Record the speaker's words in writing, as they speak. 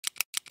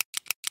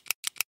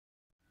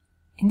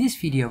In this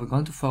video, we're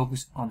going to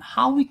focus on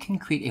how we can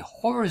create a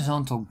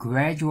horizontal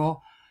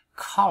gradual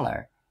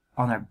color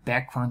on our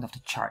background of the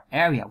chart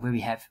area, where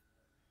we have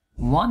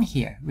one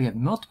here. We have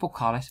multiple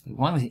colors,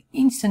 one with an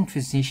instant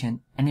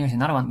transition, and there's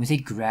another one with a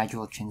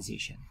gradual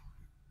transition.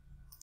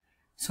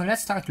 So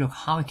let's start to look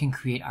how we can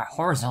create our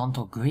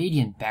horizontal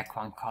gradient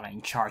background color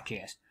in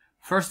Chart.js.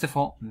 First of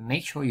all,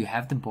 make sure you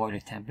have the border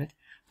template.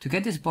 To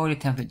get this border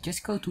template,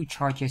 just go to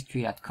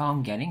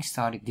chartjs3.com, getting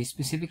started, this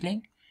specific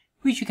link,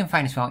 which you can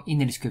find as well in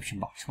the description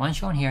box. Once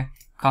shown here,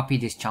 copy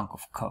this chunk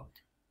of code.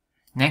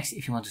 Next,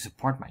 if you want to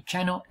support my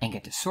channel and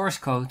get the source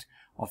code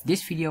of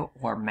this video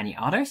or many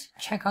others,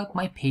 check out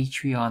my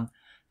Patreon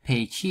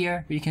page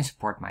here where you can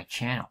support my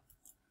channel.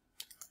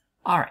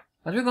 Alright,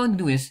 what we're going to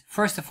do is,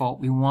 first of all,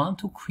 we want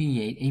to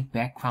create a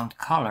background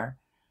color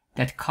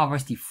that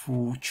covers the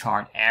full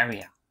chart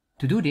area.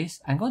 To do this,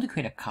 I'm going to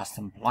create a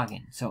custom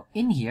plugin. So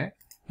in here,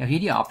 you have here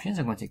the options.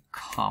 I'm going to say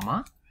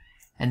comma,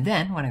 and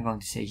then what I'm going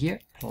to say here,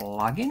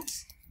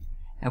 plugins,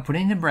 and put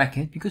it in the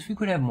bracket because we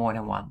could have more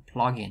than one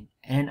plugin.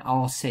 And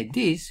I'll say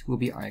this will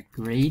be our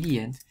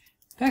gradient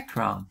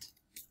background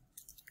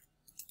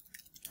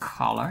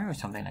color or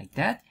something like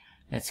that.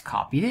 Let's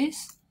copy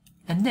this.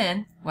 And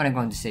then what I'm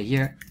going to say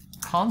here,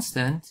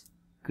 constant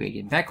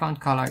gradient background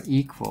color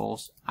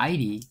equals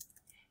ID.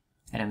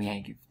 And then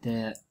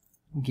we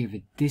give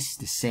it the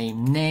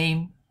same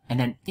name. And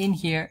then in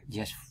here,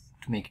 just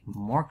to make it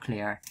more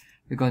clear,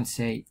 we're going to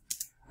say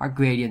our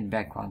gradient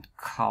background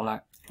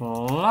color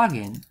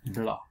plugin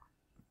block.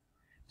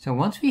 So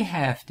once we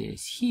have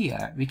this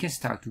here, we can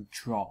start to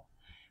draw.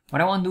 What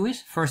I want to do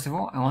is, first of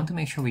all, I want to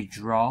make sure we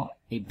draw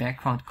a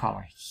background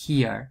color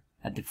here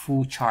at the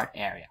full chart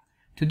area.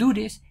 To do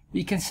this,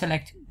 we can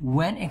select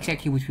when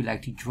exactly would we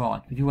like to draw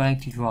it. Would you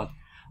like to draw it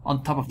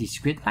on top of these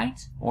grid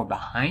lines, or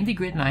behind the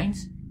grid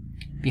lines,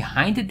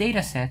 behind the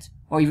data set,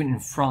 or even in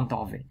front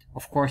of it?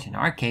 Of course, in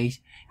our case,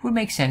 it would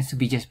make sense to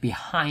be just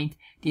behind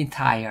the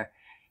entire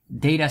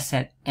data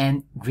set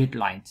and grid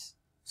lines.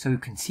 So you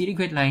can see the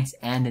grid lines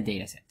and the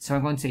data set. So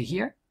I'm going to say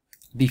here,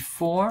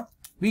 before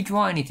we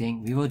draw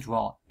anything, we will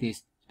draw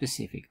this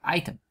specific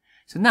item.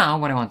 So now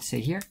what I want to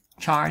say here,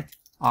 chart,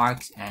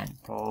 arcs,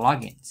 and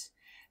plugins.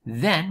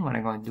 Then what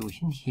I'm going to do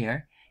in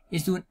here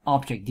is do an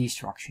object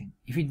destruction.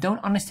 If you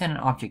don't understand an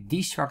object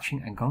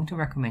destruction, I'm going to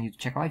recommend you to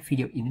check out my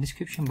video in the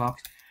description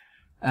box,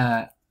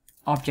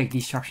 object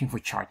destruction for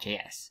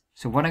Chart.js.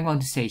 So what I'm going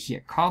to say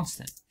here,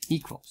 constant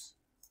equals,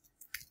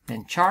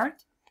 then chart,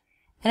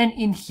 and then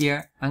in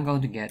here I'm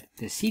going to get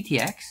the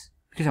CTX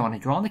because I want to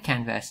draw on the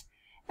canvas,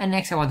 and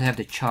next I want to have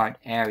the chart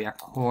area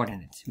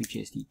coordinates, which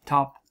is the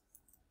top,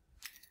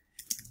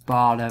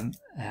 bottom,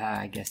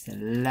 I guess the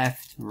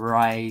left,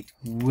 right,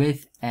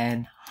 width,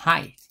 and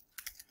height.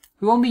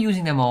 We won't be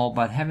using them all,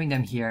 but having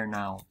them here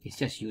now is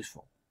just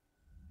useful.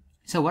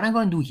 So what I'm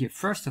going to do here,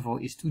 first of all,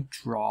 is to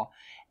draw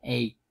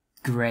a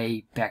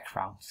gray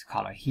background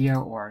color here,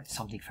 or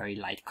something very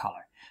light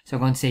color. So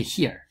I'm going to say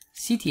here,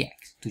 CTX,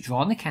 to draw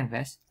on the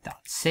canvas, dot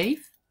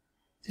save,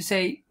 to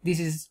say this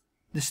is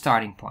the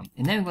starting point.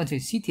 And then I'm going to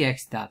say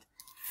CTX dot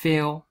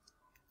fill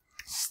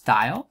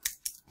style,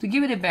 to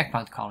give it a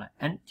background color.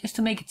 And just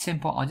to make it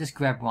simple, I'll just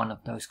grab one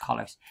of those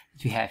colors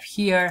that we have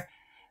here.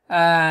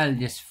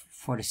 Just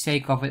for the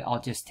sake of it,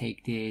 I'll just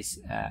take this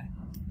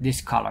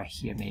this color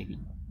here maybe.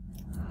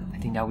 I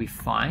think that'll be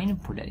fine.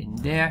 Put that in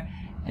there.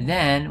 And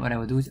then what I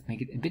will do is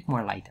make it a bit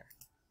more lighter.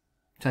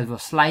 So it will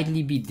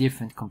slightly be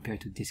different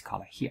compared to this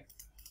color here.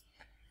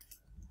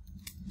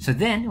 So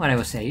then what I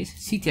will say is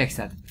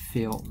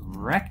ctx.fill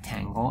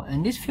rectangle,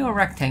 and this fill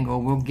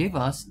rectangle will give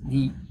us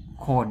the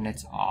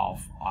coordinates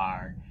of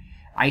our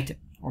item,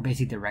 or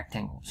basically the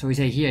rectangle. So we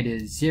say here the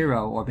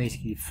 0, or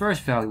basically the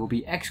first value, will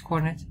be x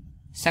coordinate,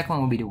 second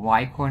one will be the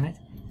y coordinate,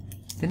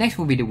 the next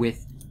will be the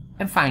width,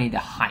 and finally the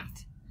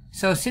height.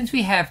 So since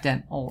we have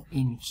them all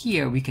in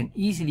here, we can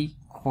easily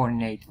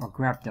coordinate or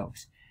grab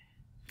those.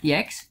 The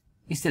x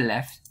is the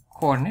left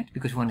coordinate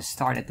because we want to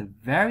start at the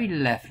very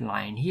left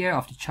line here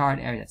of the chart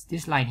area. That's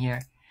this line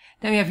here.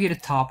 Then we have here the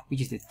top,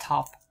 which is the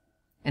top,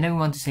 and then we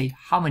want to say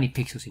how many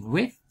pixels in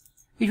width,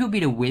 which will be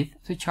the width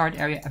of the chart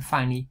area, and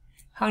finally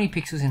how many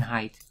pixels in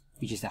height,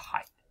 which is the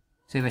height.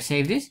 So if I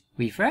save this,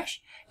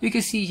 refresh, you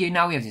can see here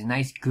now we have this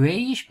nice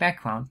grayish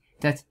background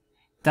that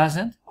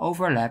doesn't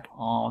overlap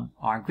on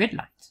our grid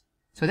lines.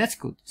 So that's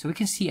good. So we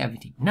can see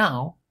everything.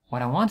 Now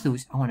what I want to do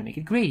is I want to make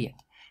it gradient.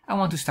 I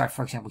want to start,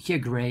 for example, here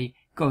gray,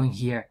 going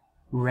here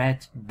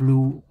red,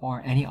 blue,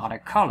 or any other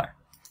color.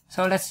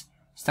 So let's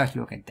start to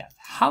look at that.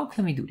 How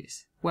can we do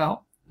this?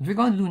 Well, what we're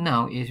going to do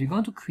now is we're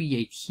going to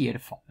create here the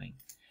following.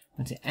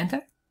 I'm going to say enter,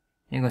 and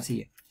I'm going to say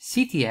here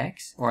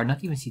CTX, or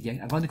not even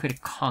CTX, I'm going to create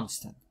a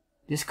constant.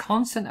 This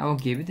constant, I will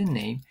give it the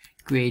name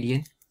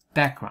gradient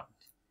background.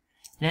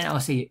 And then I will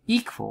say here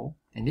equal,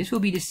 and this will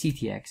be the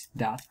CTX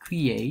dot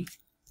create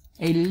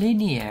a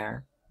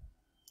linear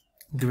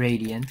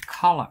gradient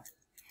color.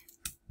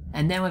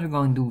 And then what we're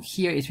going to do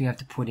here is we have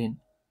to put in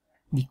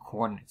the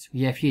coordinates.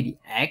 We have here the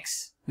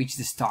x, which is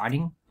the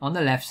starting on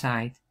the left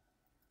side.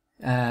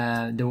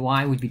 The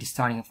y would be the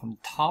starting from the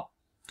top,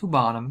 to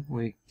bottom,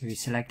 we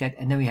select that,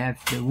 and then we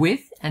have the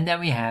width, and then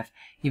we have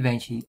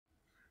eventually,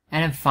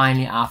 and then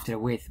finally after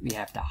width we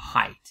have the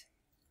height.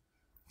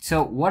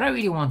 So what I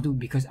really want to do,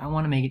 because I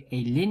want to make it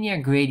a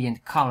linear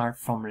gradient color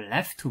from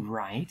left to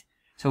right,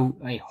 so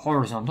a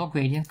horizontal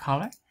gradient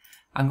color,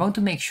 I'm going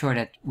to make sure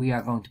that we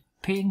are going to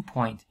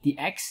pinpoint the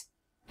X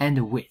and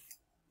the width.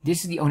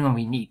 This is the only one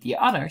we need. The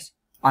others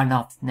are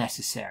not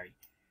necessary.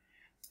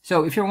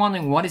 So if you're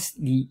wondering what is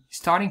the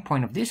starting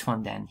point of this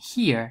one, then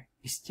here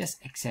is just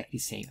exactly the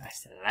same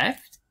as the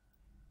left.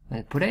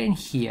 Let's put it in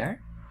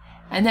here.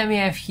 And then we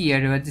have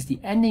here, what is the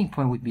ending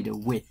point would be the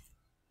width.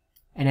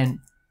 And then,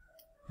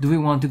 do we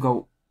want to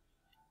go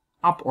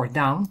up or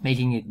down,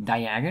 making it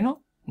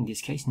diagonal? In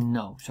this case,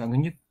 no. So I'm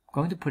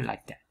going to put it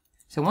like that.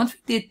 So once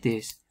we did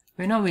this,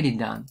 we're not really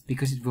done,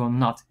 because it will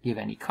not give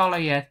any color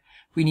yet.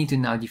 We need to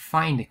now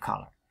define the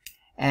color.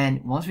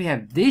 And once we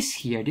have this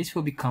here, this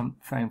will become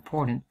very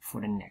important for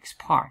the next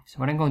part. So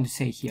what I'm going to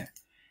say here,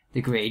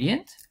 the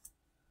gradient.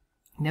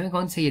 And then we're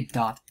going to say a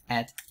dot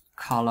add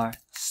color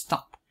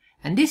stop.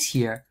 And this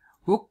here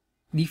will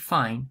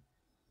define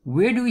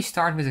where do we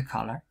start with the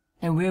color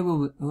and where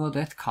will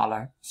that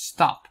color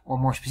stop. Or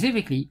more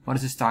specifically, what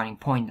is the starting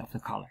point of the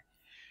color.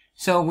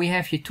 So we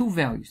have here two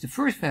values. The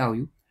first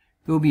value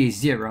will be a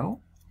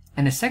 0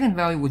 and the second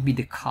value would be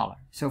the color.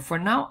 So for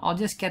now, I'll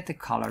just get the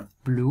color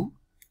blue.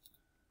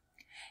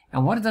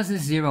 And what does the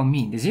 0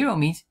 mean? The 0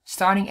 means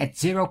starting at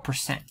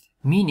 0%,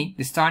 meaning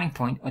the starting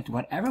point at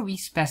whatever we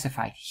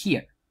specified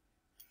here.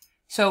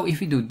 So if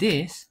we do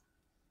this,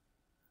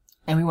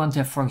 and we want to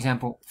have, for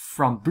example,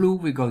 from blue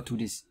we go to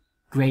this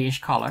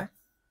grayish color,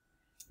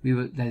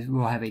 that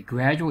will have a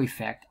gradual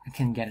effect. I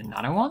can get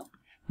another one,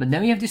 but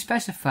then we have to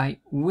specify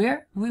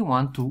where we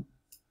want to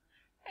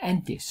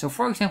end this. So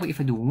for example,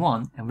 if I do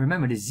 1, and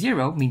remember the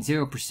 0 means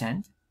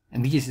 0%,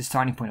 and which is the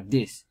starting point of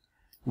this.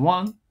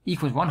 1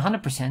 equals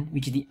 100%,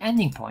 which is the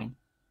ending point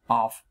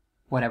of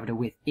whatever the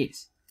width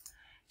is.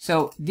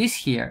 So this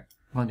here,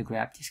 I'm going to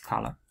grab this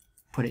color,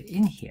 put it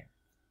in here.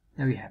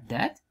 Now we have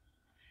that.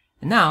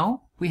 And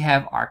now we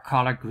have our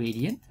color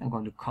gradient. I'm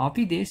going to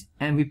copy this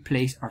and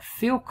replace our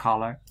fill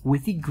color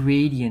with the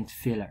gradient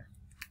filler.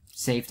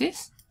 Save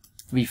this,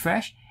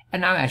 refresh,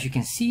 and now as you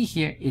can see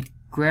here, it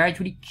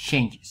gradually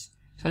changes.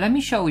 So let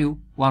me show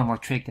you one more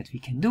trick that we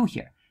can do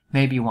here.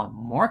 Maybe you want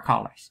more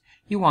colors.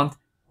 You want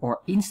or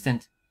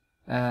instant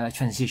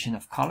transition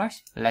of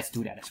colors. Let's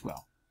do that as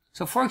well.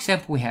 So for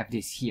example, we have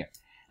this here.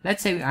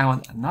 Let's say I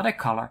want another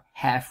color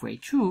halfway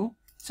through.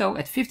 So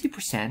at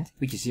 50%,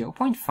 which is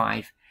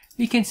 0.5,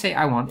 we can say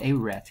I want a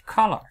red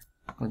color.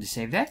 I'm going to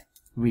save that,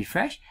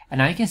 refresh, and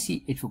now you can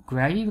see it will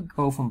gradually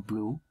go from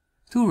blue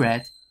to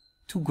red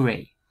to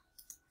gray.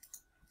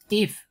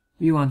 If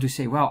we want to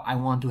say, well, I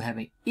want to have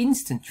an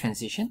instant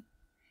transition,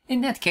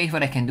 in that case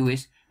what I can do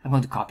is I'm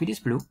going to copy this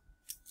blue,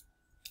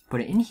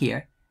 put it in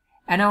here,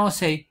 and I will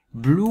say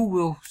blue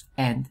will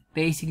end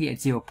basically at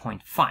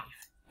 0.5.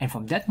 And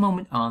from that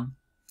moment on,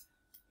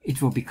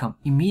 it will become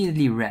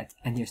immediately red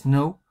and there's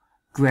no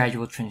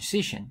gradual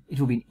transition. It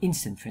will be an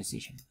instant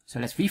transition. So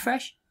let's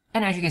refresh.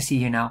 And as you can see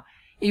here now,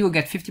 it will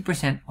get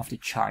 50% of the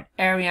chart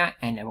area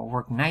and it will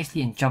work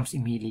nicely and jumps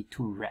immediately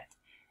to red.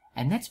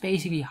 And that's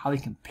basically how you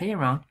can play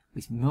around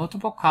with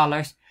multiple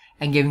colors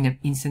and giving them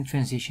instant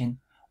transition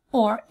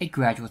or a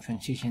gradual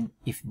transition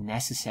if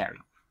necessary.